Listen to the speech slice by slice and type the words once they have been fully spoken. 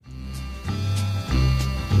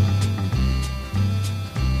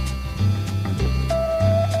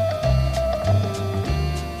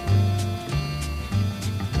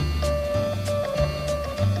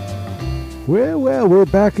Well, we're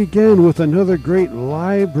back again with another great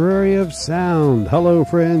library of sound. Hello,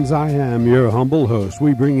 friends. I am your humble host.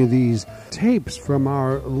 We bring you these tapes from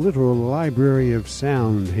our literal library of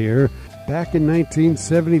sound here. Back in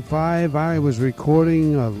 1975, I was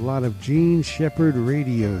recording a lot of Gene Shepard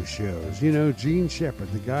radio shows. You know, Gene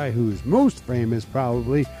Shepard, the guy who's most famous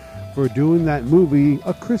probably for doing that movie,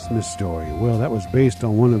 A Christmas Story. Well, that was based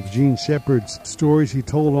on one of Gene Shepard's stories he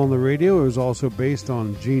told on the radio. It was also based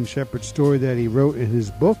on Gene Shepard's story that he wrote in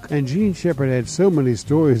his book. And Gene Shepard had so many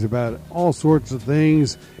stories about all sorts of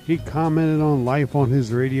things. He commented on life on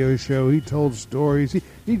his radio show. He told stories.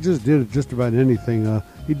 He just did just about anything.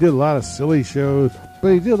 He did a lot of silly shows,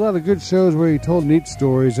 but he did a lot of good shows where he told neat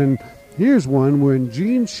stories. And here's one when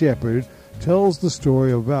Gene Shepard tells the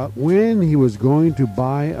story about when he was going to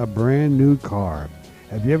buy a brand new car.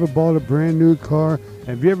 Have you ever bought a brand new car?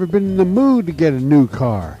 Have you ever been in the mood to get a new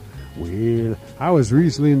car? Well, I was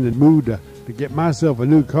recently in the mood to get myself a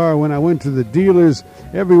new car when I went to the dealers.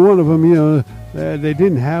 Every one of them, they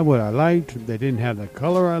didn't have what I liked. They didn't have the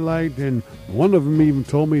color I liked. And one of them even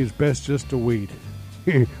told me it's best just to wait.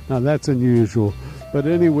 Now, that's unusual. But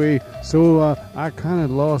anyway, so I kind of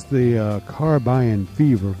lost the car buying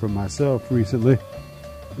fever for myself recently.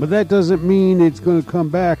 But that doesn't mean it's going to come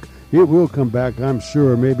back. It will come back, I'm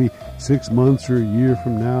sure, maybe 6 months or a year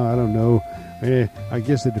from now. I don't know. I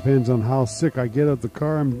guess it depends on how sick I get of the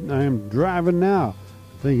car I am driving now.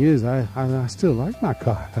 The thing is, I still like my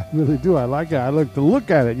car. I really do. I like it. I like to look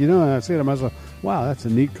at it, and I say to myself, wow, that's a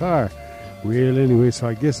neat car. Well, anyway, so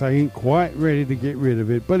I guess I ain't quite ready to get rid of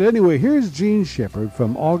it. But anyway, here's Gene Shepard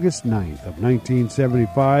from August 9th of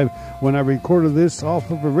 1975. When I recorded this off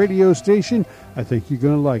of a radio station, I think you're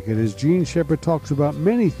going to like it, as Gene Shepard talks about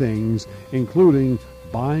many things, including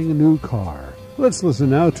buying a new car. Let's listen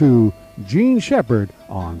now to Gene Shepard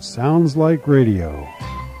on Sounds Like Radio.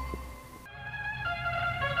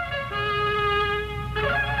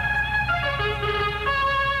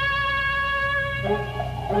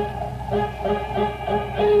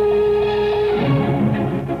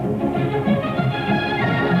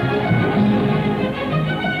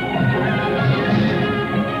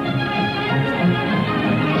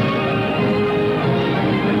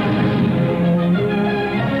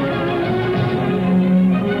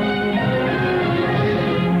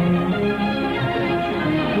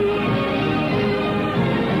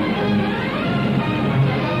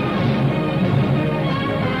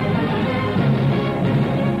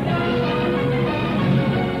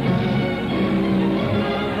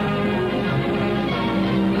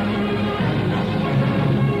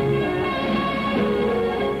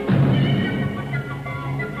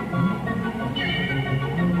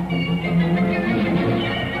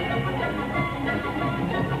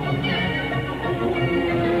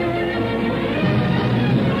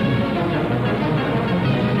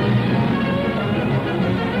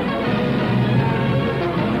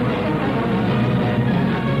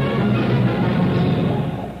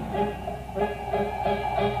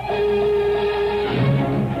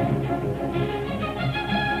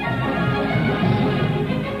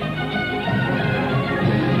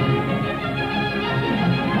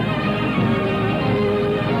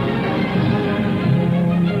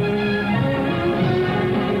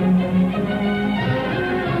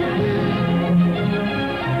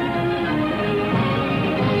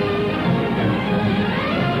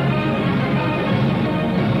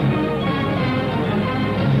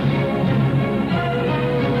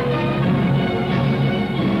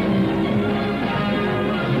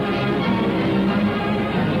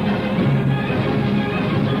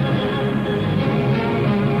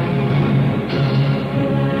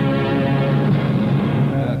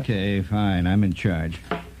 Fine, I'm in charge.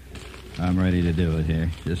 I'm ready to do it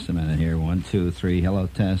here. Just a minute here. 1, 2, 3. Hello,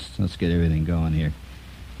 test. Let's get everything going here.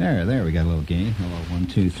 There, we got a little gain. Hello, 1,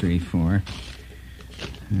 2, 3, 4.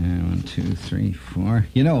 1, 2, 3, 4.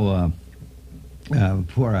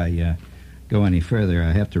 Before I go any further,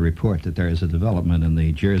 I have to report that there is a development in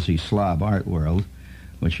the Jersey Slob art world,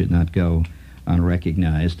 which should not go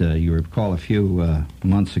unrecognized. You recall a few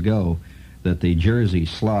months ago that the Jersey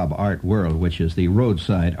Slob art world, which is the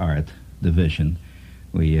roadside art division,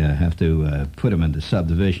 we have to put them into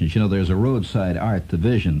subdivisions. There's a roadside art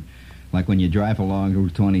division, like when you drive along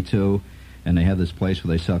Route 22, and they have this place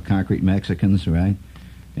where they sell concrete Mexicans, right?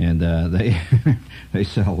 And they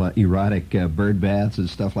sell erotic bird baths and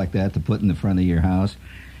stuff like that to put in the front of your house.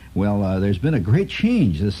 Well, there's been a great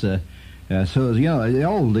change. The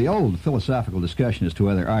old philosophical discussion as to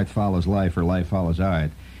whether art follows life or life follows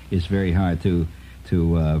art is very hard to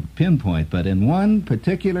pinpoint. But in one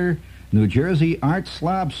particular New Jersey Art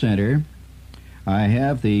Slob Center, I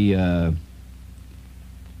have the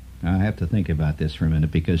I have to think about this for a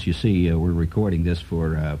minute because, you see, we're recording this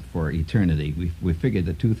for eternity. We figured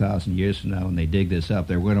that 2,000 years from now when they dig this up,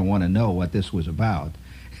 they're going to want to know what this was about.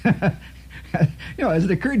 Has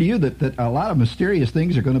it occurred to you that a lot of mysterious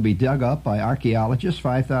things are going to be dug up by archaeologists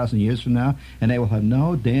 5,000 years from now, and they will have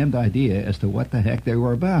no damned idea as to what the heck they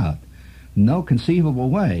were about? No conceivable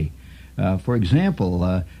way. For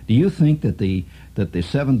example, do you think that the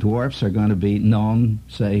seven dwarfs are going to be known,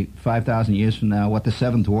 say, 5,000 years from now, what the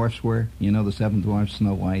seven dwarfs were? You know, the seven dwarfs,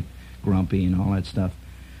 Snow White, Grumpy, and all that stuff.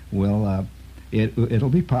 Well, it'll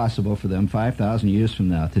be possible for them 5,000 years from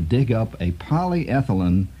now to dig up a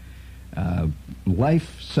polyethylene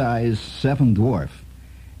life-size seven dwarf.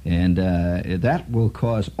 And that will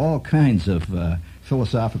cause all kinds of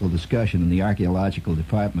philosophical discussion in the archaeological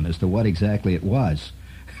department as to what exactly it was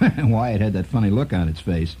and why it had that funny look on its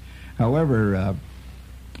face. However,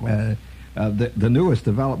 the newest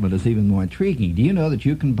development is even more intriguing. Do you know that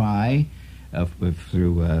you can buy,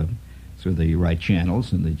 through the right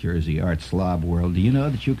channels in the Jersey art slob world, do you know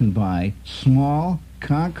that you can buy small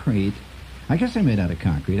concrete, I guess they're made out of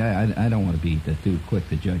concrete. I don't want to be too quick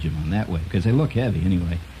to judge them on that way because they look heavy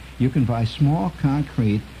anyway. You can buy small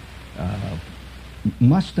concrete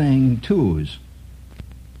Mustang 2s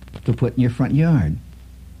to put in your front yard.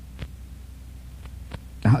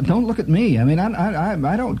 Don't look at me. I mean,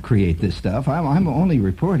 I don't create this stuff. I'm only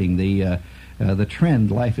reporting the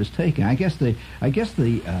trend life is taking. I guess the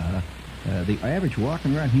average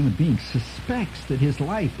walking around human being suspects that his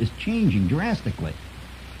life is changing drastically,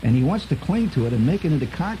 and he wants to cling to it and make it into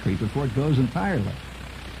concrete before it goes entirely.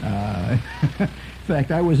 In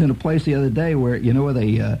fact, I was in a place the other day where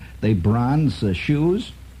they bronze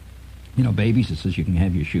shoes. You know, babies. It says you can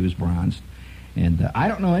have your shoes bronzed. And I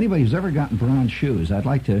don't know anybody who's ever gotten bronze shoes. I'd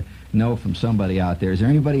like to know from somebody out there. Is there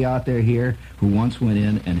anybody out there here who once went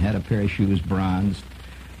in and had a pair of shoes bronzed?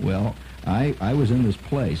 Well, I was in this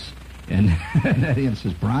place, and it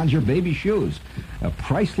says, bronze your baby shoes, a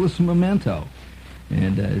priceless memento.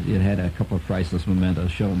 And it had a couple of priceless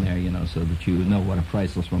mementos shown there, so that you know what a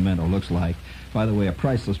priceless memento looks like. By the way, a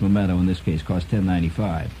priceless memento in this case costs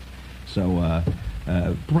 $10.95. So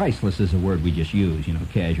priceless is a word we just use,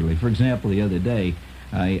 casually. For example, the other day,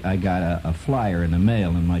 I got a flyer in the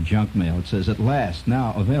mail, in my junk mail. It says, at last,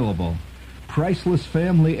 now available, priceless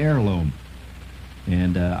family heirloom.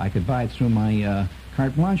 And I could buy it through my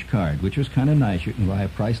carte blanche card, which was kind of nice. You can buy a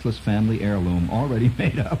priceless family heirloom already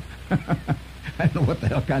made up. I don't know what the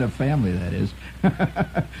hell kind of family that is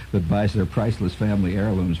that buys their priceless family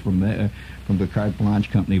heirlooms from the carte blanche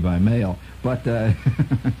company by mail. But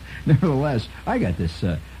nevertheless, I got this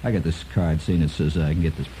card saying it says I can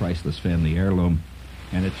get this priceless family heirloom,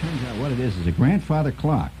 and it turns out what it is a grandfather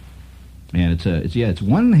clock, and it's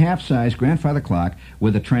 1/2 size grandfather clock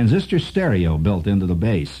with a transistor stereo built into the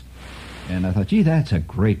base. And I thought, gee, that's a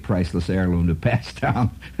great priceless heirloom to pass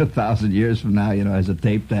down 1,000 years from now, has a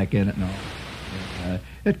tape deck in it and all.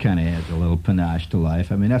 It kind of adds a little panache to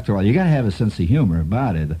life. I mean, after all, you got to have a sense of humor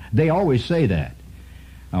about it. They always say that,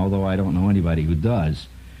 although I don't know anybody who does.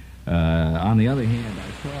 On the other hand,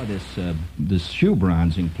 I saw this shoe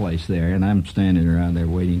bronzing place there, and I'm standing around there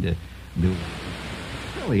waiting to do it.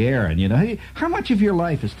 Silly errand, how much of your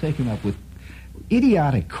life is taken up with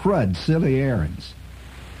idiotic crud, silly errands?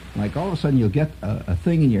 Like all of a sudden you'll get a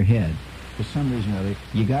thing in your head. For some reason or other,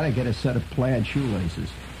 you got to get a set of plaid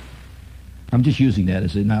shoelaces. I'm just using that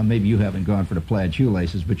as now maybe you haven't gone for the plaid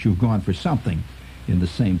shoelaces, but you've gone for something in the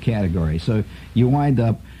same category. So you wind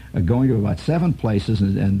up going to about 7 places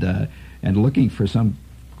and looking for some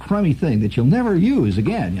crummy thing that you'll never use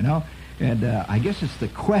again, And I guess it's the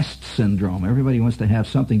quest syndrome. Everybody wants to have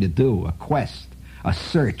something to do, a quest, a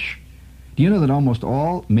search. Do you know that almost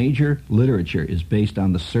all major literature is based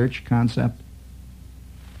on the search concept?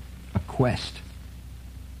 A quest.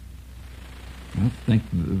 Well,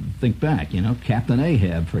 think back, Captain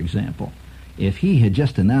Ahab, for example. If he had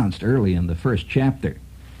just announced early in the first chapter,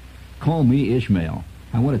 call me Ishmael,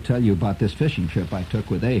 I want to tell you about this fishing trip I took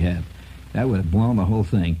with Ahab, that would have blown the whole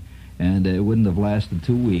thing, and it wouldn't have lasted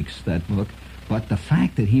 2 weeks, that book. But the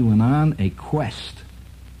fact that he went on a quest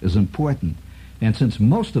is important. And since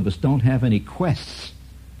most of us don't have any quests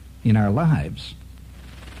in our lives,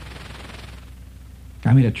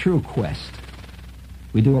 I mean a true quest.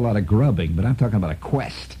 We do a lot of grubbing, but I'm talking about a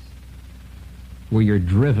quest where you're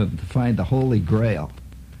driven to find the Holy Grail.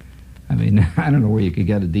 I mean, I don't know where you could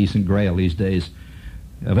get a decent grail these days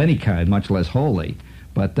of any kind, much less holy.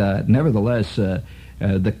 But nevertheless,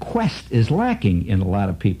 the quest is lacking in a lot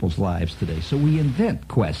of people's lives today. So we invent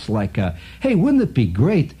quests like, hey, wouldn't it be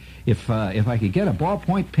great if I could get a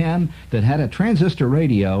ballpoint pen that had a transistor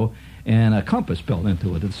radio and a compass built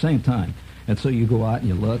into it at the same time. And so you go out and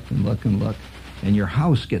you look and look and look, and your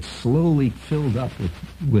house gets slowly filled up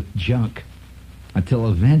with junk until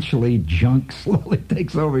eventually junk slowly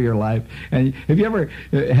takes over your life. And have you ever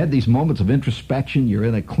had these moments of introspection? You're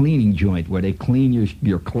in a cleaning joint where they clean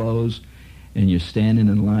your clothes, and you're standing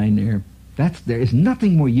in line there. There is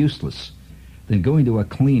nothing more useless than going to a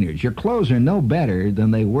cleaner's. Your clothes are no better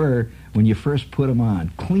than they were when you first put them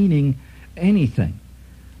on. Cleaning anything,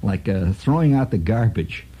 like throwing out the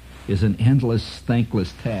garbage, is an endless,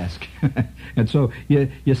 thankless task. And so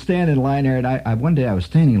you stand in line there, and one day I was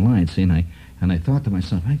standing in line, see, and I thought to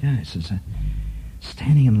myself, my gosh,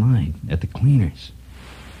 standing in line at the cleaners.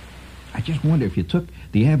 I just wonder if you took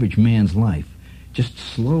the average man's life, just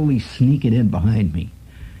slowly sneak it in behind me.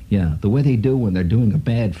 Yeah, the way they do when they're doing a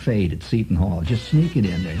bad fade at Seton Hall. Just sneak it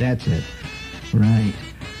in there. That's it. Right.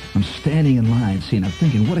 I'm standing in line, see, and I'm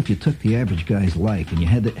thinking, what if you took the average guy's life and you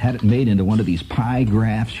had it made into one of these pie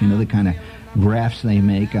graphs, the kind of graphs they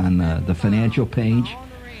make on the financial page?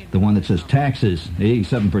 The one that says taxes,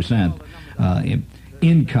 87%,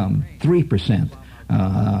 income, 3%,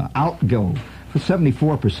 outgo,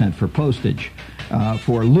 74% for postage,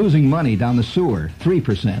 for losing money down the sewer,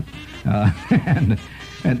 3%,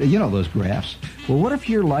 and you know those graphs. Well, what if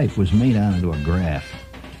your life was made out into a graph?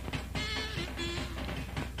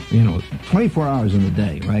 24 hours in the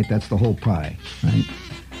day, right? That's the whole pie, right?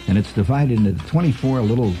 And it's divided into 24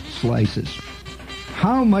 little slices.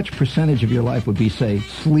 How much percentage of your life would be, say,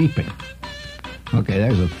 sleeping? Okay,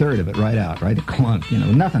 there's a third of it right out, right? A clunk.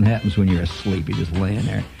 Nothing happens when you're asleep. You're just laying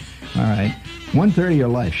there. All right. 1/3 of your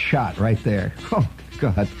life shot right there. Oh,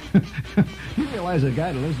 God. You realize a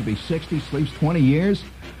guy that lives to be 60 sleeps 20 years?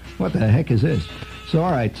 What the heck is this? So,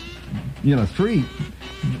 all right, 3,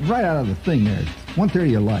 right out of the thing there, 1/3 of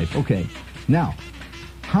your life. Okay. Now,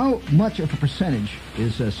 how much of a percentage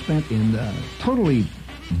is spent in totally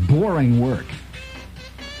boring work?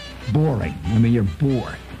 Boring. I mean, you're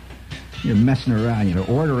bored. You're messing around,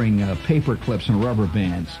 ordering paper clips and rubber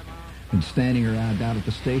bands and standing around down at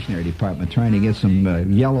the stationery department trying to get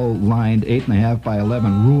some yellow-lined 8.5 by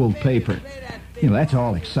 11 ruled paper. That's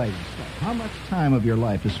all exciting stuff. How much time of your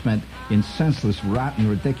life is spent in senseless, rotten,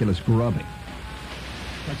 ridiculous grubbing?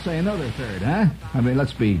 Let's say another third, huh? I mean,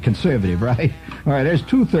 let's be conservative, right? All right, there's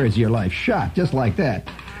 2/3 of your life shot, just like that.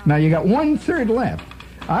 Now, you got 1/3 left.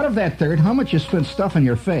 Out of that third, how much you spent stuffing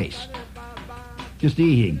your face? Just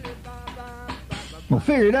eating. Well,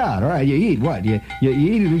 figure it out. All right, you eat what? You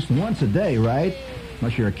eat at least once a day, right?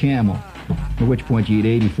 Unless you're a camel, at which point you eat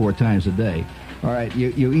 84 times a day. All right,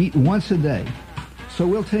 you eat once a day. So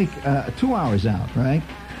we'll take 2 hours out, right?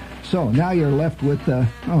 So now you're left with, oh,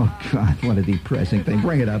 God, what a depressing thing.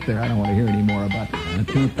 Bring it up there. I don't want to hear any more about that.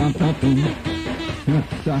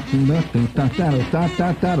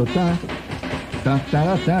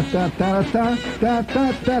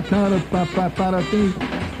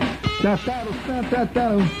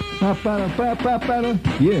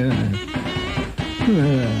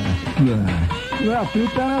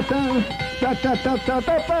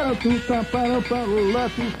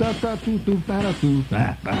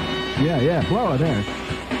 Yeah, blow it there.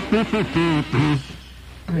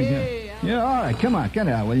 There you go. Yeah, all right, come on, get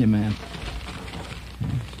it out, will you, man?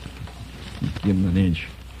 Give him an inch.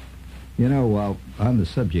 On the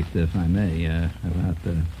subject, if I may, about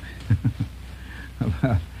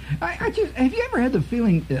have you ever had the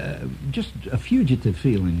feeling, just a fugitive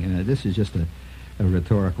feeling? This is just a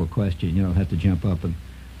rhetorical question. You don't have to jump up and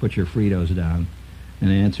put your Fritos down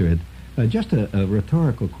and answer it. Just a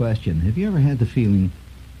rhetorical question. Have you ever had the feeling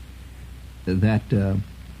that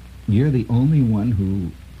you're the only one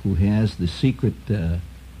who has the secret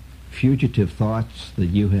fugitive thoughts that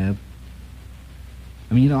you have?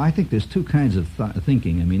 I mean, I think there's two kinds of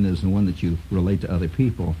thinking. I mean, there's the one that you relate to other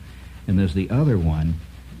people, and there's the other one,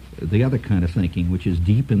 the other kind of thinking, which is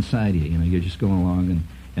deep inside you. You're just going along,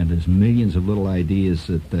 and there's millions of little ideas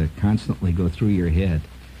that constantly go through your head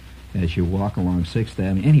as you walk along 6th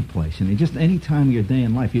Avenue, any place. Just any time of your day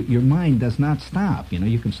in life, your mind does not stop.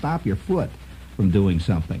 You can stop your foot from doing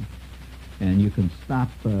something, and you can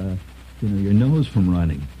stop, your nose from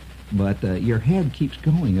running, but your head keeps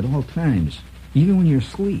going at all times. Even when you're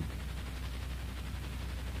asleep.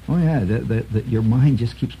 Oh, yeah, your mind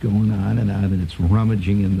just keeps going on, and it's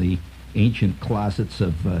rummaging in the ancient closets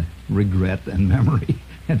of regret and memory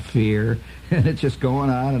and fear, and it's just going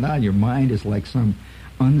on and on. Your mind is like some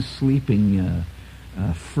unsleeping,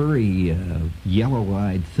 furry,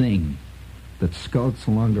 yellow-eyed thing that skulks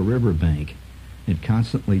along the riverbank. It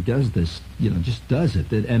constantly does this, just does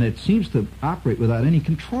it, and it seems to operate without any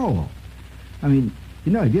control. I mean,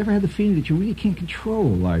 have you ever had the feeling that you really can't control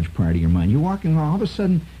a large part of your mind? You're walking along, all of a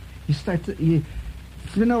sudden, you start to,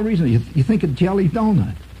 for no reason, you think of jelly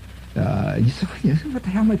donut. You say, what the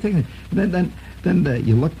hell am I thinking? Then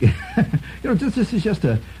you look, this is just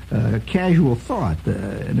a casual thought,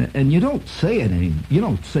 and you don't say it. You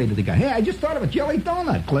don't say to the guy, "Hey, I just thought of a jelly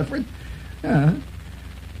donut, Clifford."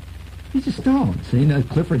 You just don't. See,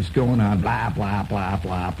 Clifford's going on, blah, blah, blah,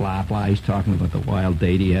 blah, blah, blah. He's talking about the wild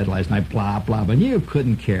date he had last night, blah, blah, but you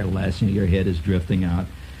couldn't care less. Your head is drifting out.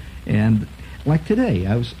 And like today,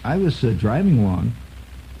 I was driving along,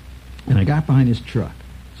 and I got behind his truck,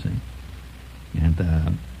 see? And,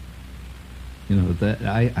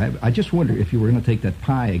 I just wonder if you were going to take that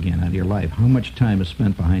pie again out of your life, how much time is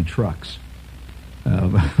spent behind trucks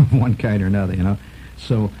of one kind or another,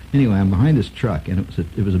 So anyway, I'm behind this truck, and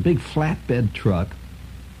it was a big flatbed truck,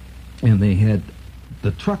 and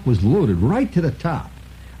the truck was loaded right to the top.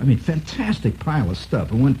 I mean, fantastic pile of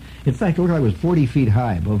stuff. In fact, it looked like it was 40 feet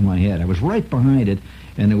high above my head. I was right behind it,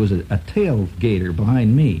 and there was a tailgater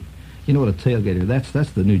behind me. You know what a tailgater? That's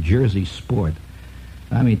the New Jersey sport.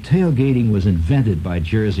 I mean, tailgating was invented by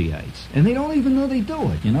Jerseyites, and they don't even know they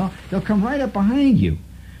do it. They'll come right up behind you.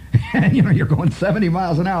 And, you're going 70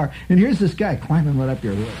 miles an hour, and here's this guy climbing right up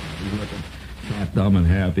your roof. He's looking fat, dumb, and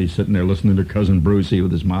happy, sitting there listening to Cousin Brucey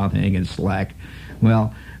with his mouth hanging slack.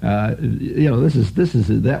 Well, this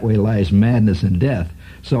is that way lies madness and death.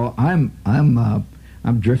 So I'm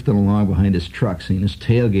drifting along behind this truck, seeing this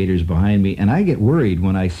tailgater's behind me, and I get worried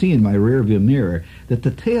when I see in my rearview mirror that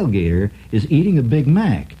the tailgater is eating a Big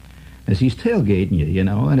Mac as he's tailgating you,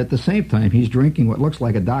 and at the same time he's drinking what looks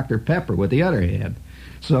like a Dr. Pepper with the other hand.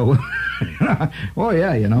 So,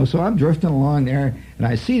 so I'm drifting along there, and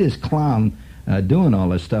I see this clown doing all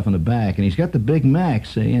this stuff in the back, and he's got the Big Mac,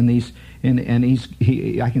 see, and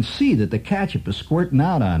I can see that the ketchup is squirting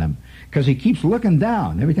out on him because he keeps looking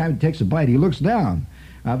down. Every time he takes a bite, he looks down.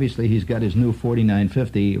 Obviously, he's got his new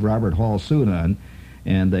 4950 Robert Hall suit on,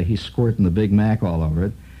 and he's squirting the Big Mac all over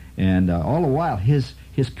it. And all the while, his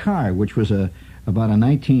car, which was about a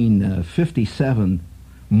 1957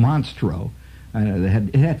 Monstro.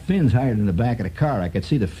 It had fins higher than the back of the car. I could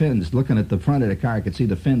see the fins. Looking at the front of the car, I could see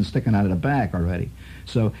the fins sticking out of the back already.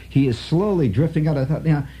 So he is slowly drifting out. I thought,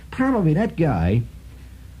 probably that guy,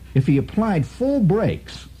 if he applied full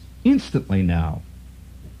brakes instantly now,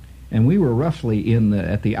 and we were roughly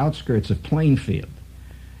at the outskirts of Plainfield,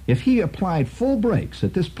 if he applied full brakes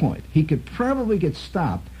at this point, he could probably get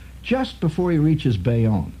stopped just before he reaches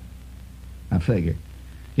Bayonne, I figure.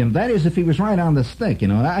 That is if he was right on the stick,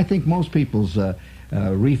 I think most people's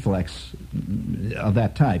reflex of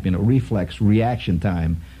that type, reflex reaction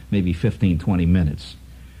time, maybe 15, 20 minutes.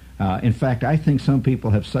 In fact, I think some people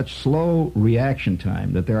have such slow reaction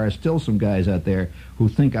time that there are still some guys out there who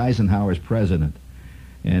think Eisenhower's president.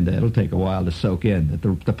 And it'll take a while to soak in that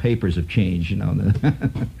the papers have changed,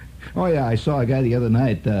 Oh, yeah, I saw a guy the other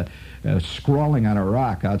night scrawling on a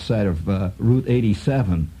rock outside of Route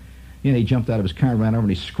 87. He jumped out of his car, ran over, and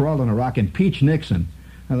he scrawled on a rock, "Impeach Nixon."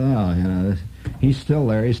 I thought, he's still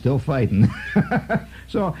there, he's still fighting.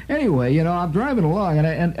 So anyway, I'm driving along,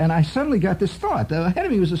 and I suddenly got this thought. Ahead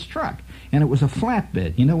of me was this truck, and it was a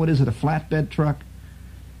flatbed. You know what is it, a flatbed truck?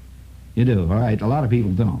 You do, all right. A lot of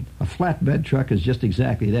people don't. A flatbed truck is just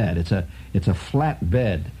exactly that. It's a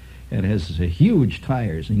flatbed. It has huge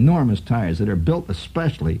tires, enormous tires that are built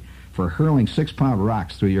especially for hurling 6-pound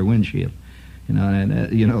rocks through your windshield.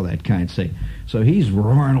 That kind of thing. So he's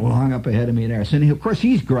roaring along up ahead of me there. And of course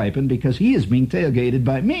he's griping because he is being tailgated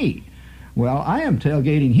by me. Well, I am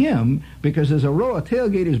tailgating him because there's a row of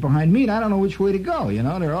tailgaters behind me, and I don't know which way to go.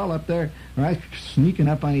 They're all up there, right, sneaking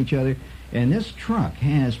up on each other. And this truck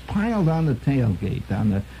has piled on the tailgate, on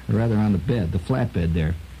the bed, the flatbed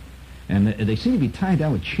there. And they seem to be tied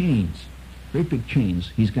down with chains, great big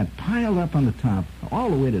chains. He's got piled up on the top, all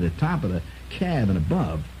the way to the top of the cab and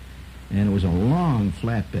above. And it was a long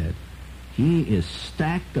flatbed. He is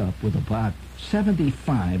stacked up with about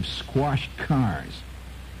 75 squashed cars.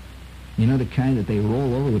 The kind that they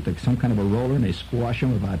roll over with some kind of a roller, and they squash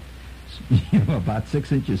them about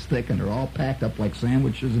 6 inches thick, and they're all packed up like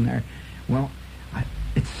sandwiches in there. Well,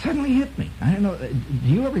 it suddenly hit me. I don't know. Do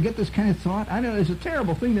you ever get this kind of thought? I know it's a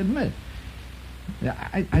terrible thing to admit.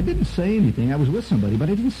 I didn't say anything. I was with somebody, but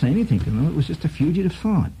I didn't say anything to them. It was just a fugitive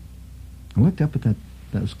thought. I looked up at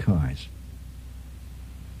those cars.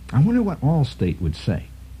 I wonder what Allstate would say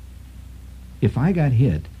if I got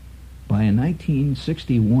hit by a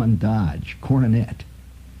 1961 Dodge Coronet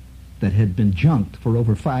that had been junked for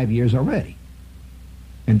over 5 years already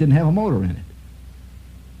and didn't have a motor in it.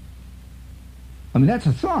 I mean, that's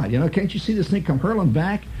a thought, Can't you see this thing come hurling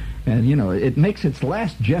back? And, it makes its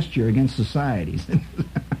last gesture against society.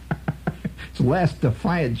 Its last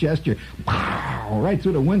defiant gesture. Wow! Right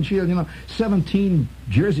through the windshield, 17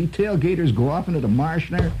 Jersey tailgaters go off into the marsh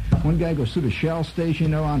there. One guy goes through the Shell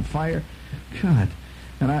station, on fire. God.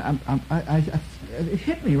 And it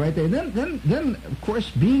hit me right there. Then, of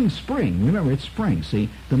course, being spring. Remember, it's spring. See,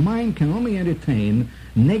 the mind can only entertain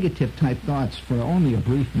negative-type thoughts for only a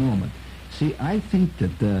brief moment. See, I think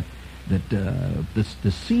that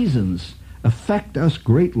the seasons affect us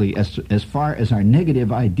greatly as far as our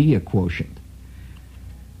negative idea quotient.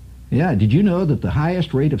 Yeah, did you know that the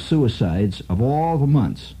highest rate of suicides of all the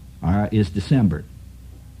months is December?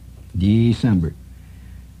 December.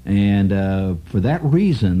 And for that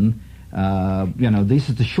reason, this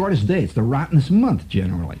is the shortest day. It's the rottenest month,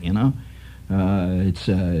 generally, It's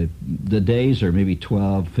the days are maybe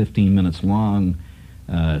 12, 15 minutes long.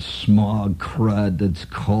 Smog, crud, that's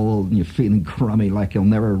cold, and you're feeling crummy like you'll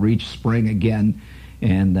never reach spring again.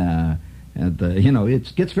 And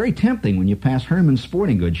it gets very tempting when you pass Herman's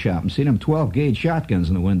Sporting Goods shop and see them 12-gauge shotguns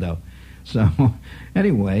in the window. So,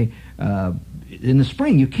 anyway, in the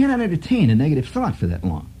spring, you cannot entertain a negative thought for that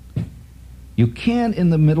long. You can in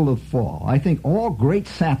the middle of fall. I think all great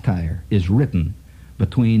satire is written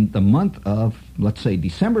between the month of, let's say,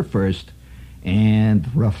 December 1st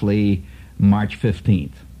and roughly March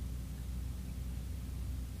 15th.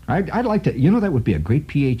 I'd like to, that would be a great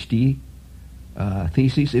PhD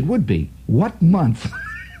thesis. It would be. What month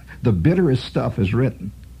the bitterest stuff is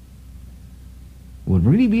written? Would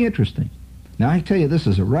really be interesting. Now, I tell you this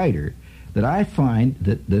as a writer, that I find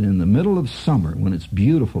that in the middle of summer, when it's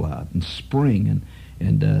beautiful out, and spring,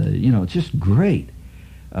 and it's just great,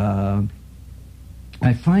 I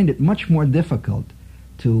find it much more difficult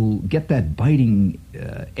to get that biting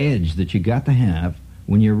edge that you got to have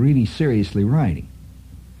when you're really seriously writing.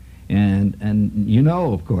 And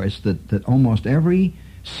of course, that almost every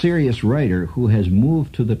serious writer who has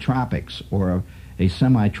moved to the tropics or a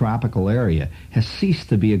semi-tropical area has ceased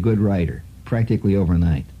to be a good writer practically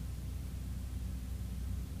overnight.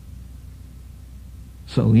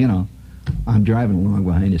 So, I'm driving along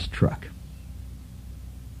behind this truck.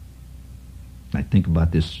 I think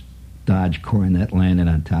about this Dodge Coronet landing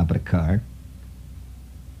on top of the car.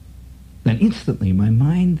 Then instantly my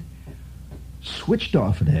mind switched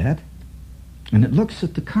off of that, and it looks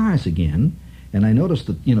at the cars again, and I noticed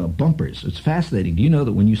that, bumpers. It's fascinating. Do you know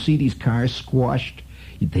that when you see these cars squashed,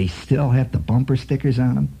 they still have the bumper stickers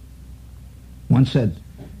on them? One said,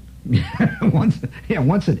 one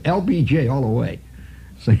said LBJ all the way.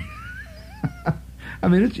 So, I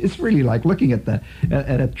mean, it's really like looking at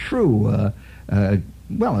a true, a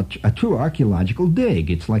true archaeological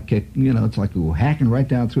dig. It's like it's like hacking right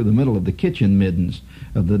down through the middle of the kitchen middens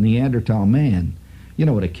of the Neanderthal man. You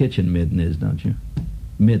know what a kitchen midden is, don't you?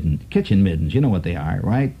 Kitchen middens. You know what they are,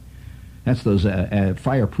 right? That's those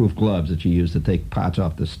fireproof gloves that you use to take pots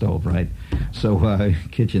off the stove, right? So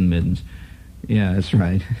kitchen middens. Yeah, that's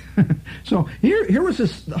right. So here was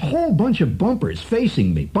this whole bunch of bumpers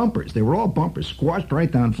facing me. Bumpers. They were all bumpers, squashed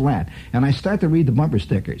right down flat. And I start to read the bumper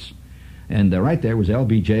stickers. And right there was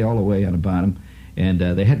LBJ all the way on the bottom. And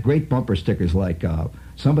they had great bumper stickers like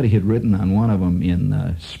somebody had written on one of them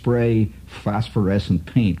in spray phosphorescent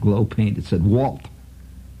paint, glow paint. It said, Walt.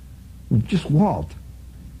 Just Walt.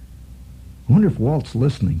 I wonder if Walt's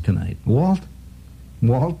listening tonight. Walt?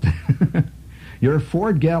 Your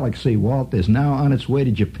Ford Galaxy, Walt, is now on its way to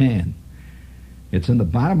Japan. It's in the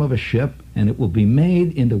bottom of a ship, and it will be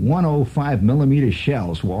made into 105-millimeter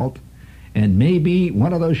shells, Walt. And maybe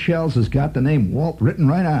one of those shells has got the name Walt written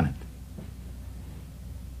right on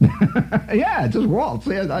it. Yeah, it's just Walt.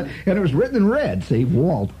 See, and it was written in red, see,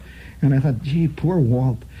 Walt. And I thought, gee, poor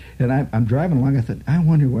Walt. And I'm driving along, I thought, I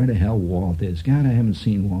wonder where the hell Walt is. God, I haven't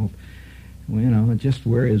seen Walt. Well, just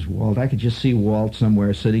where is Walt? I could just see Walt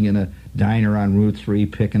somewhere sitting in a diner on Route 3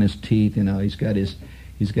 picking his teeth. He's got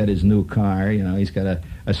his new car. He's got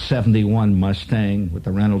a 71 Mustang with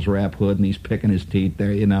the Reynolds Wrap hood, and he's picking his teeth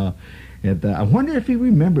there, And, I wonder if he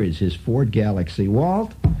remembers his Ford Galaxy.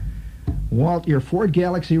 Walt, your Ford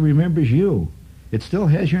Galaxy remembers you. It still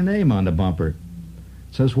has your name on the bumper.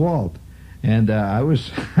 It says Walt. And I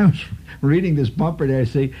was reading this bumper there,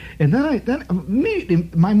 see, and then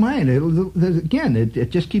my mind, it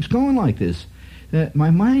just keeps going like this. My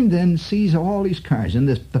mind then sees all these cars, and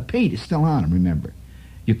the paint is still on them, remember.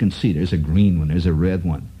 You can see there's a green one, there's a red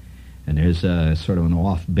one, and there's sort of an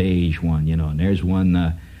off beige one, and there's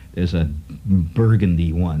one, there's a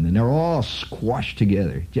burgundy one, and they're all squashed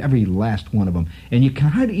together, every last one of them. And you can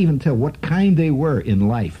hardly even tell what kind they were in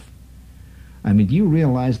life. I mean, do you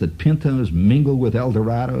realize that Pintos mingle with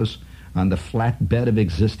Eldorados on the flat bed of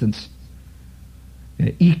existence.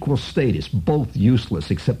 Equal status, both useless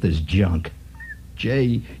except as junk.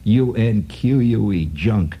 Junque,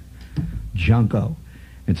 junk. Junko.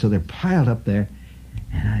 And so they're piled up there,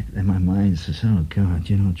 and my mind says, oh, God,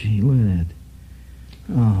 gee, look at that.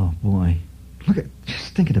 Oh, boy.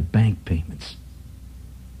 Just think of the bank payments.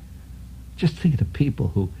 Just think of the people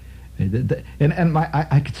who...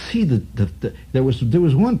 I could see there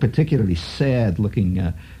was one particularly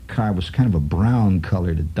sad-looking car. It was kind of a brown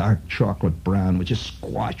colored, a dark chocolate brown, which is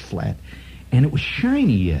squashed flat, and it was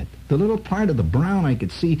shiny yet. The little part of the brown I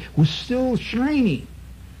could see was still shiny.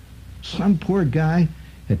 Some poor guy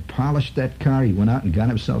had polished that car. He went out and got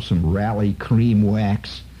himself some Rally cream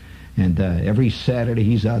wax. And every Saturday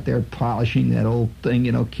he's out there polishing that old thing,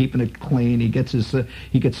 keeping it clean. He gets some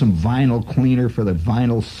vinyl cleaner for the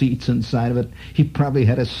vinyl seats inside of it. He probably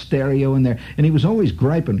had a stereo in there. And he was always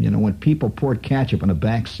griping, when people poured ketchup in the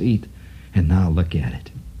back seat. And now look at it.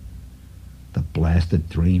 The blasted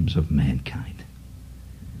dreams of mankind.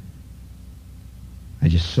 I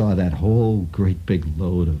just saw that whole great big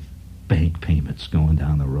load of bank payments going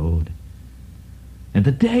down the road. And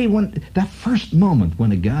the day that first moment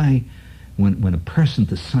when when a person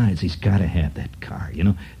decides he's got to have that car,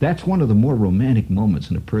 that's one of the more romantic moments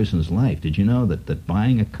in a person's life. Did you know that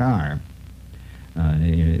buying a car,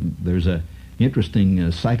 there's a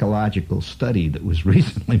interesting psychological study that was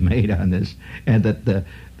recently made on this, and that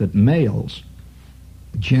males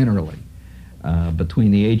generally,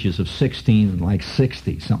 between the ages of 16 and like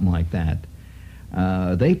 60, something like that,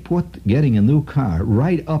 they put getting a new car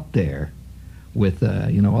right up there with,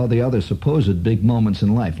 all the other supposed big moments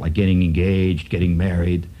in life, like getting engaged, getting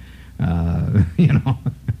married, I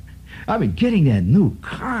mean, getting that new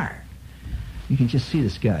car. You can just see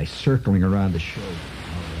this guy circling around the show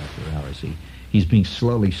hour after hours. He's being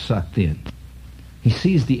slowly sucked in. He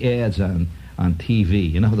sees the ads on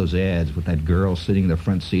TV. Those ads with that girl sitting in the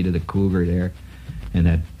front seat of the Cougar there,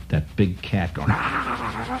 and that big cat going,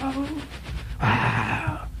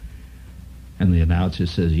 ah. And the announcer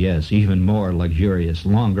says, yes, even more luxurious,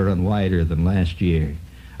 longer and wider than last year.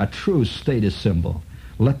 A true status symbol.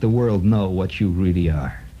 Let the world know what you really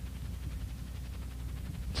are.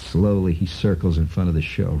 Slowly he circles in front of the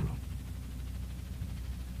showroom.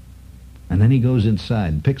 And then he goes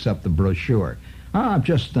inside and picks up the brochure. I'm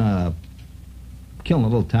just killing a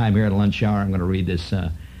little time here at lunch hour. I'm going to read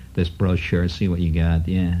this brochure, see what you got.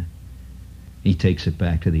 Yeah. He takes it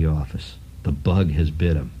back to the office. The bug has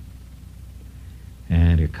bit him.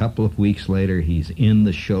 And a couple of weeks later, he's in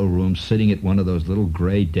the showroom sitting at one of those little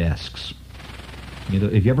gray desks.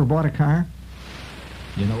 Have you ever bought a car?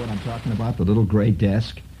 You know what I'm talking about, the little gray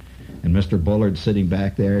desk? And Mr. Bullard's sitting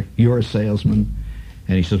back there, you're a salesman.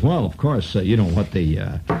 And he says, well, of course, you don't want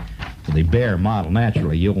the Bear model,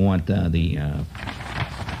 naturally. You'll want the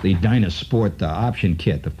Dynasport option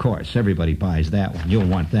kit, of course. Everybody buys that one. You'll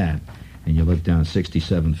want that. And you look down,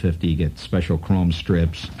 $67.50, you get special chrome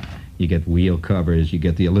strips. You get wheel covers, you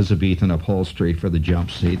get the Elizabethan upholstery for the jump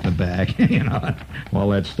seat in the back, all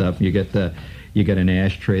that stuff. You get an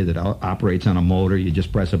ashtray that operates on a motor. You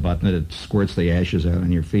just press a button and it squirts the ashes out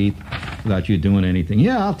on your feet without you doing anything.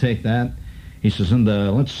 Yeah, I'll take that. He says, and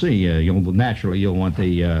let's see, you'll want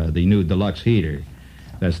the new deluxe heater.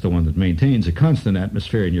 That's the one that maintains a constant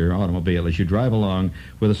atmosphere in your automobile as you drive along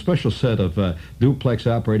with a special set of duplex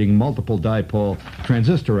operating multiple dipole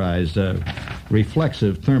transistorized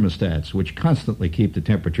reflexive thermostats which constantly keep the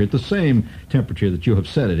temperature at the same temperature that you have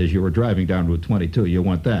set it as you were driving down Route 22. You'll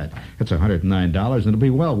want that. That's $109, and it'll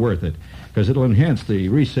be well worth it because it'll enhance the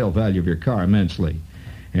resale value of your car immensely.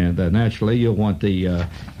 And naturally, you'll want the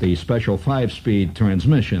special 5-speed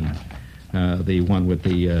transmission, the one with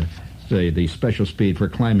the special speed for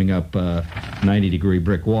climbing up 90-degree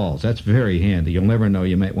brick walls. That's very handy. You'll never know.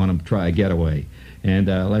 You might want to try a getaway. And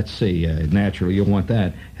let's see, naturally, you'll want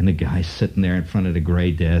that. And the guy's sitting there in front of the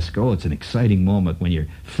gray desk. Oh, it's an exciting moment when you're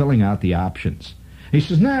filling out the options. He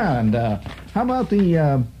says, now, and how about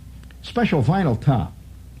the special vinyl top?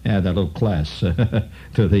 Add that little class to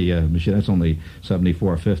the machine. That's only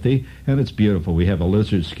 $74.50, and it's beautiful. We have a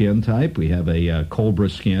lizard skin type. We have a cobra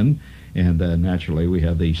skin. And naturally, we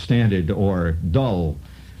have the standard or dull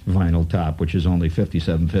vinyl top, which is only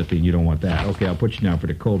 $57.50, and you don't want that. Okay, I'll put you down for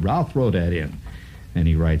the Cobra. I'll throw that in. And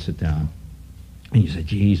he writes it down. And you say,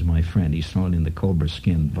 geez, my friend, he's throwing in the Cobra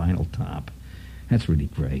skin vinyl top. That's really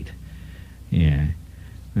great. Yeah.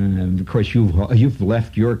 And, of course, you've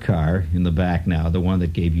left your car in the back now, the one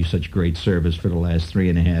that gave you such great service for the last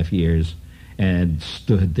 3.5 years. and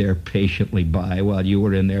stood there patiently by while you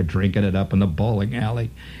were in there drinking it up in the bowling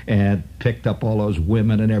alley and picked up all those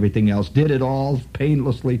women and everything else, did it all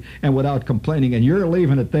painlessly and without complaining, and you're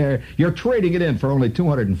leaving it there. You're trading it in for only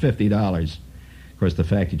 $250. Of course, the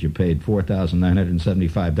fact that you paid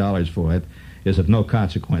 $4,975 for it is of no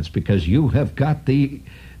consequence because you have got the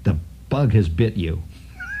bug has bit you.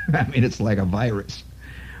 I mean, it's like a virus.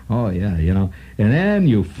 Oh, yeah, you know. And then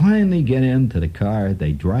you finally get into the car.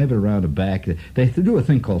 They drive it around the back. They do a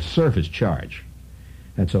thing called service charge.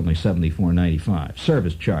 That's only $74.95.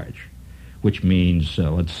 Service charge, which means,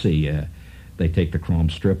 let's see, they take the chrome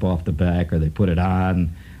strip off the back, or they put it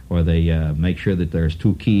on, or they make sure that there's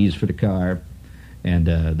 2 keys for the car, and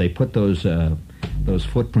they put those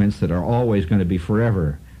footprints that are always going to be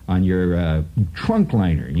forever on your trunk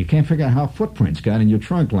liner. You can't figure out how footprints got in your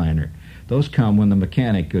trunk liner. Those come when the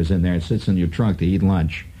mechanic goes in there and sits in your trunk to eat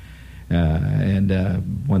lunch, and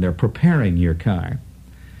when they're preparing your car.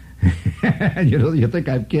 You think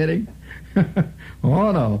I'm kidding?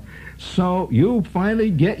 Oh, no. So you finally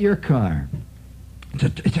get your car.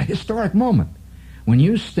 It's a historic moment. When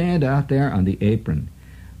you stand out there on the apron,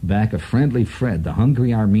 back of Friendly Fred, the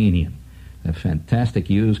hungry Armenian, a fantastic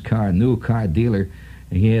used car, new car dealer.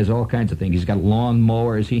 He has all kinds of things. He's got lawn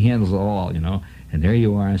mowers. He handles it all, you know. And there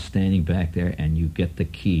you are standing back there, and you get the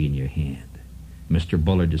key in your hand. Mr.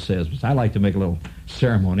 Bullard just says, I like to make a little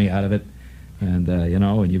ceremony out of it. And, you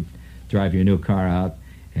know, and you drive your new car out,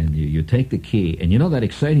 and you take the key. And you know that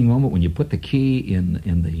exciting moment when you put the key in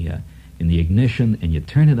the ignition, and you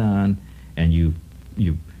turn it on, and you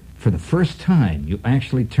for the first time, you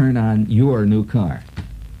actually turn on your new car.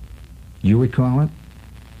 You recall it?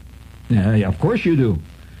 Yeah, of course you do.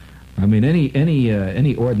 I mean,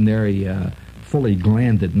 any ordinary fully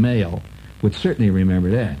glanded male would certainly remember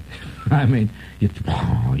that. I mean, you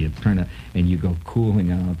turn it and you go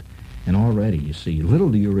cooling out, and already, you see, little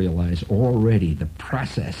do you realize, already the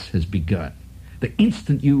process has begun. The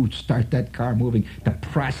instant you start that car moving, the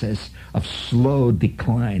process of slow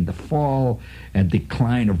decline, the fall and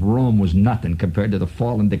decline of Rome was nothing compared to the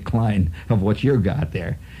fall and decline of what you got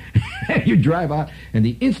there. You drive out, and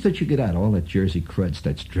the instant you get out, all that Jersey crud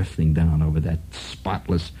starts drifting down over that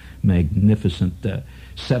spotless, magnificent,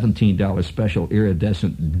 $17 special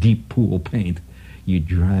iridescent deep pool paint. You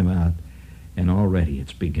drive out, and already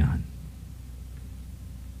it's begun.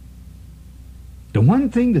 The one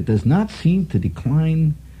thing that does not seem to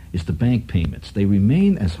decline is the bank payments. They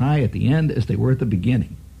remain as high at the end as they were at the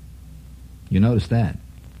beginning. You notice that?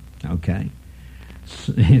 Okay.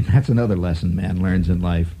 So, that's another lesson man learns in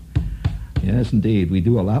life. Yes, indeed. We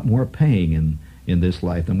do a lot more paying in this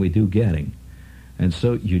life than we do getting. And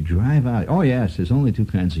so you drive out. Oh, yes, there's only 2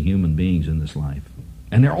 kinds of human beings in this life.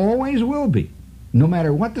 And there always will be, no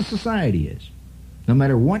matter what the society is, no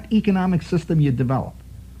matter what economic system you develop.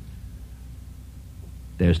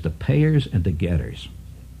 There's the payers and the getters.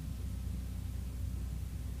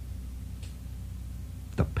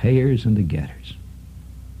 The payers and the getters.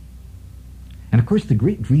 And of course, the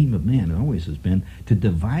great dream of man always has been to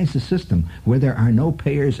devise a system where there are no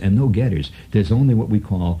payers and no getters. There's only what we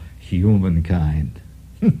call humankind.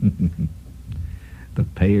 The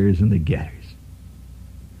payers and the getters.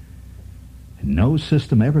 And no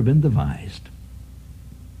system ever been devised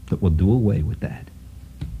that will do away with that.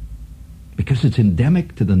 Because it's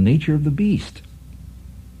endemic to the nature of the beast.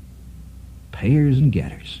 Payers and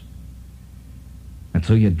getters. And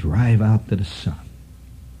so you drive out to the sun.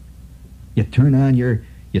 You turn on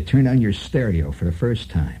your stereo for the first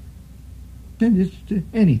time. Just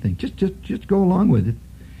anything. Just go along with it.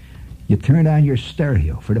 You turn on your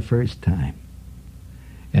stereo for the first time.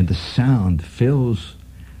 And the sound fills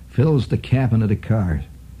the cabin of the car.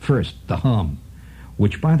 First, the hum,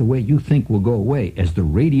 which, by the way, you think will go away as the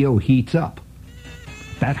radio heats up.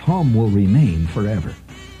 That hum will remain forever.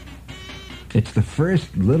 It's the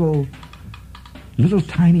first little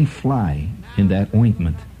tiny fly in that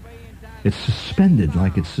ointment. It's suspended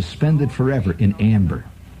like it's suspended forever in amber.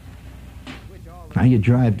 Now you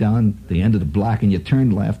drive down the end of the block and you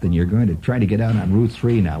turn left, and you're going to try to get out on Route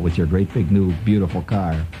 3 now with your great big new beautiful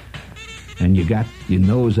car. And you got your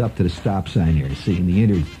nose up to the stop sign here, seeing the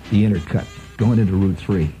intercut going into Route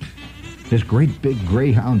 3. This great big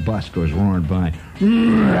Greyhound bus goes roaring by.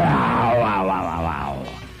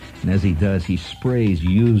 And as he does, he sprays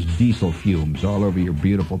used diesel fumes all over your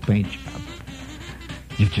beautiful paint job.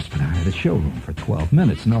 You've just been out of the showroom for 12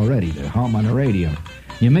 minutes, and already the hum on the radio.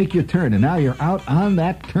 You make your turn, and now you're out on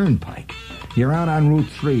that turnpike. You're out on Route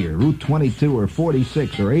 3 or Route 22 or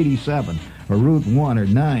 46 or 87 or Route 1 or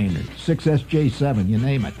 9 or 6SJ7, you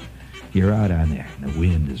name it. You're out on there, and the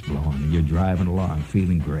wind is blowing, and you're driving along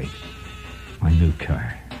feeling great. My new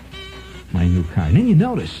car. My new car. And then you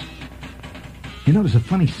notice a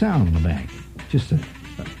funny sound in the back. Just a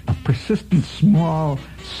persistent, small,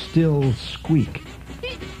 still squeak.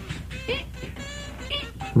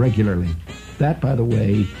 Regularly. That, by the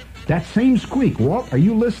way, that same squeak. Walt, are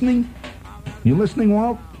you listening? You listening,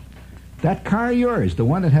 Walt? That car of yours, the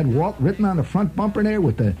one that had Walt written on the front bumper there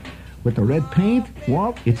with the red paint,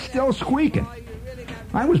 Walt, it's still squeaking.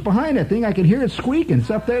 I was behind that thing. I could hear it squeaking.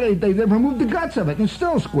 It's up there. They removed the guts of it, and it's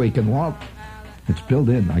still squeaking, Walt. It's built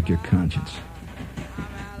in like your conscience.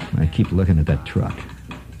 I keep looking at that truck.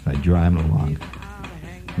 I drive it along.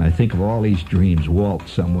 And I think of all these dreams, Walt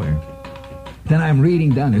somewhere. Then I'm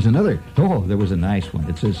reading down. There's another. Oh, there was a nice one.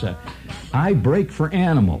 It says, I brake for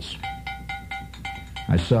animals.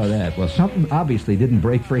 I saw that. Well, something obviously didn't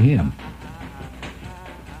break for him.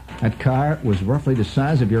 That car was roughly the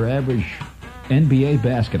size of your average NBA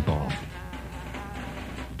basketball.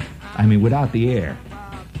 I mean, without the air.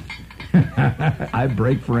 I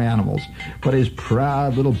brake for animals. But his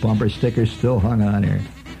proud little bumper sticker still hung on there.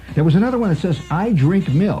 There was another one that says, I drink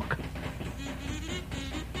milk.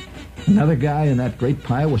 Another guy in that great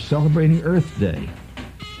pile was celebrating Earth Day.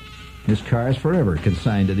 His car is forever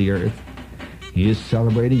consigned to the Earth. He is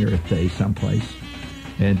celebrating Earth Day someplace.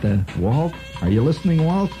 And, Walt, are you listening,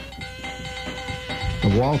 Walt? The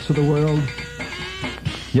Waltz of the world.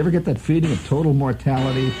 You ever get that feeling of total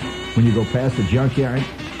mortality when you go past the junkyard?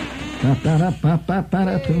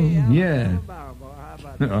 Yeah.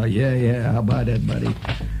 Oh, yeah. How about that, buddy?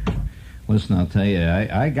 Listen, I'll tell you,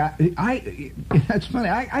 that's funny.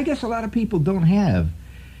 I guess a lot of people don't have,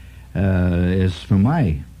 as from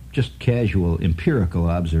my just casual empirical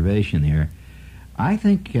observation here, I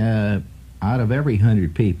think out of every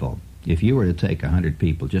 100 people, if you were to take 100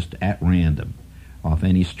 people just at random off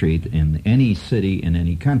any street in any city in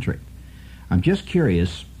any country, I'm just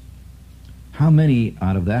curious how many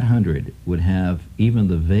out of that 100 would have even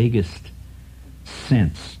the vaguest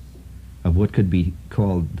sense of what could be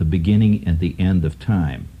called the beginning and the end of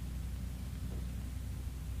time.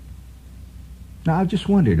 Now, I've just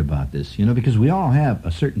wondered about this, because we all have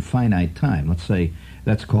a certain finite time. Let's say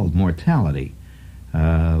that's called mortality.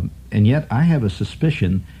 And yet I have a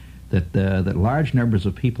suspicion that large numbers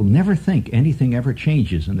of people never think anything ever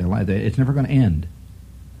changes in their life. It's never going to end.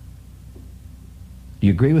 Do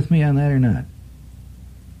you agree with me on that or not?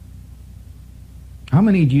 How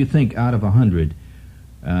many do you think out of 100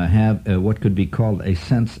 have what could be called a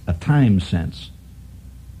time sense?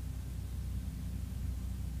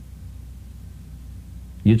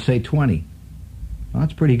 You'd say 20. Well,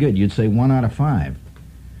 that's pretty good. You'd say 1 out of 5.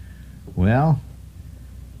 Well,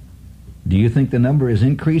 do you think the number is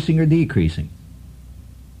increasing or decreasing?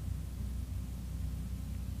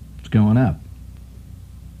 It's going up.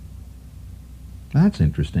 That's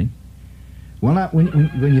interesting. Well,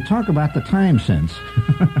 when you talk about the time sense,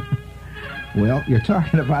 well, you're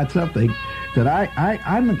talking about something that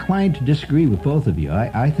I'm inclined to disagree with both of you.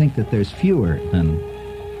 I think that there's fewer than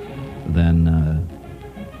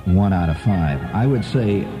 1 out of 5. I would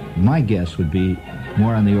say my guess would be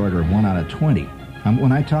more on the order of 1 out of 20.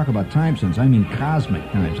 When I talk about time sense, I mean cosmic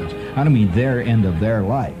time sense. I don't mean their end of their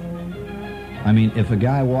life. I mean, if a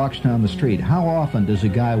guy walks down the street, how often does a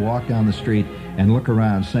guy walk down the street and look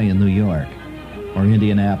around, say, in New York or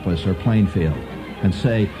Indianapolis or Plainfield, and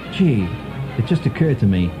say, gee, it just occurred to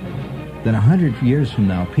me that 100 years from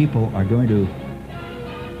now, people are going to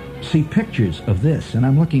see pictures of this, and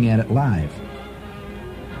I'm looking at it live.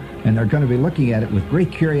 And they're going to be looking at it with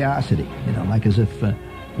great curiosity, like as if,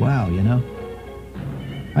 wow,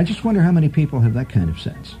 I just wonder how many people have that kind of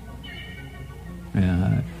sense.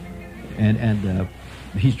 And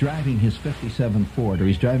he's driving his 57 Ford, or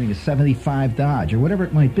he's driving a 75 Dodge, or whatever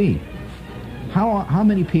it might be. How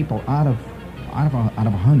many people out of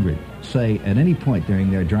 100 say at any point during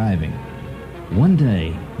their driving, one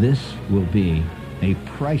day this will be a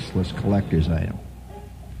priceless collector's item?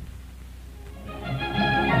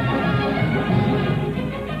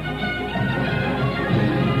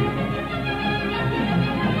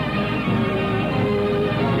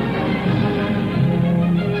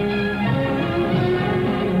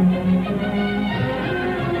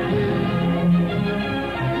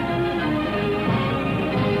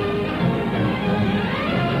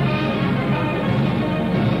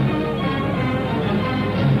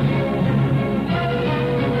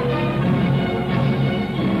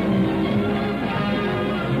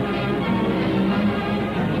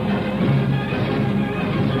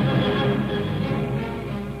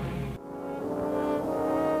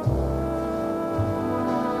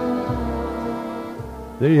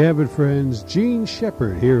 There you have it, friends. Gene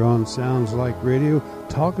Shepard here on Sounds Like Radio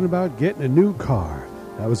talking about getting a new car.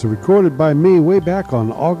 That was recorded by me way back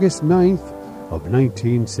on August 9th of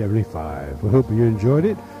 1975. I hope you enjoyed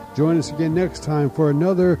it. Join us again next time for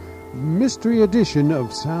another mystery edition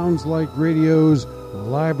of Sounds Like Radio's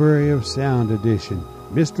Library of Sound edition.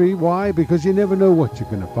 Mystery, why? Because you never know what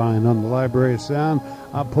you're going to find on the Library of Sound.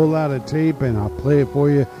 I'll pull out a tape and I'll play it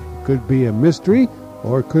for you. It could be a mystery,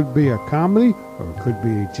 or it could be a comedy, or it could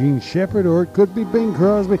be Gene Shepard, or it could be Bing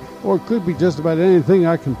Crosby, or it could be just about anything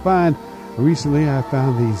I can find. Recently I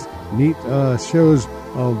found these neat shows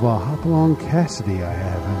of Hopalong Cassidy I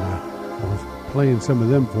have, and I was playing some of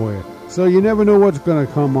them for you. So you never know what's going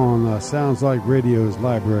to come on Sounds Like Radio's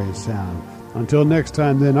Library of Sound. Until next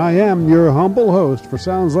time, then, I am your humble host for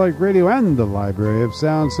Sounds Like Radio and the Library of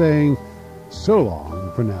Sound, saying so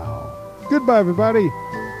long for now. Goodbye, everybody.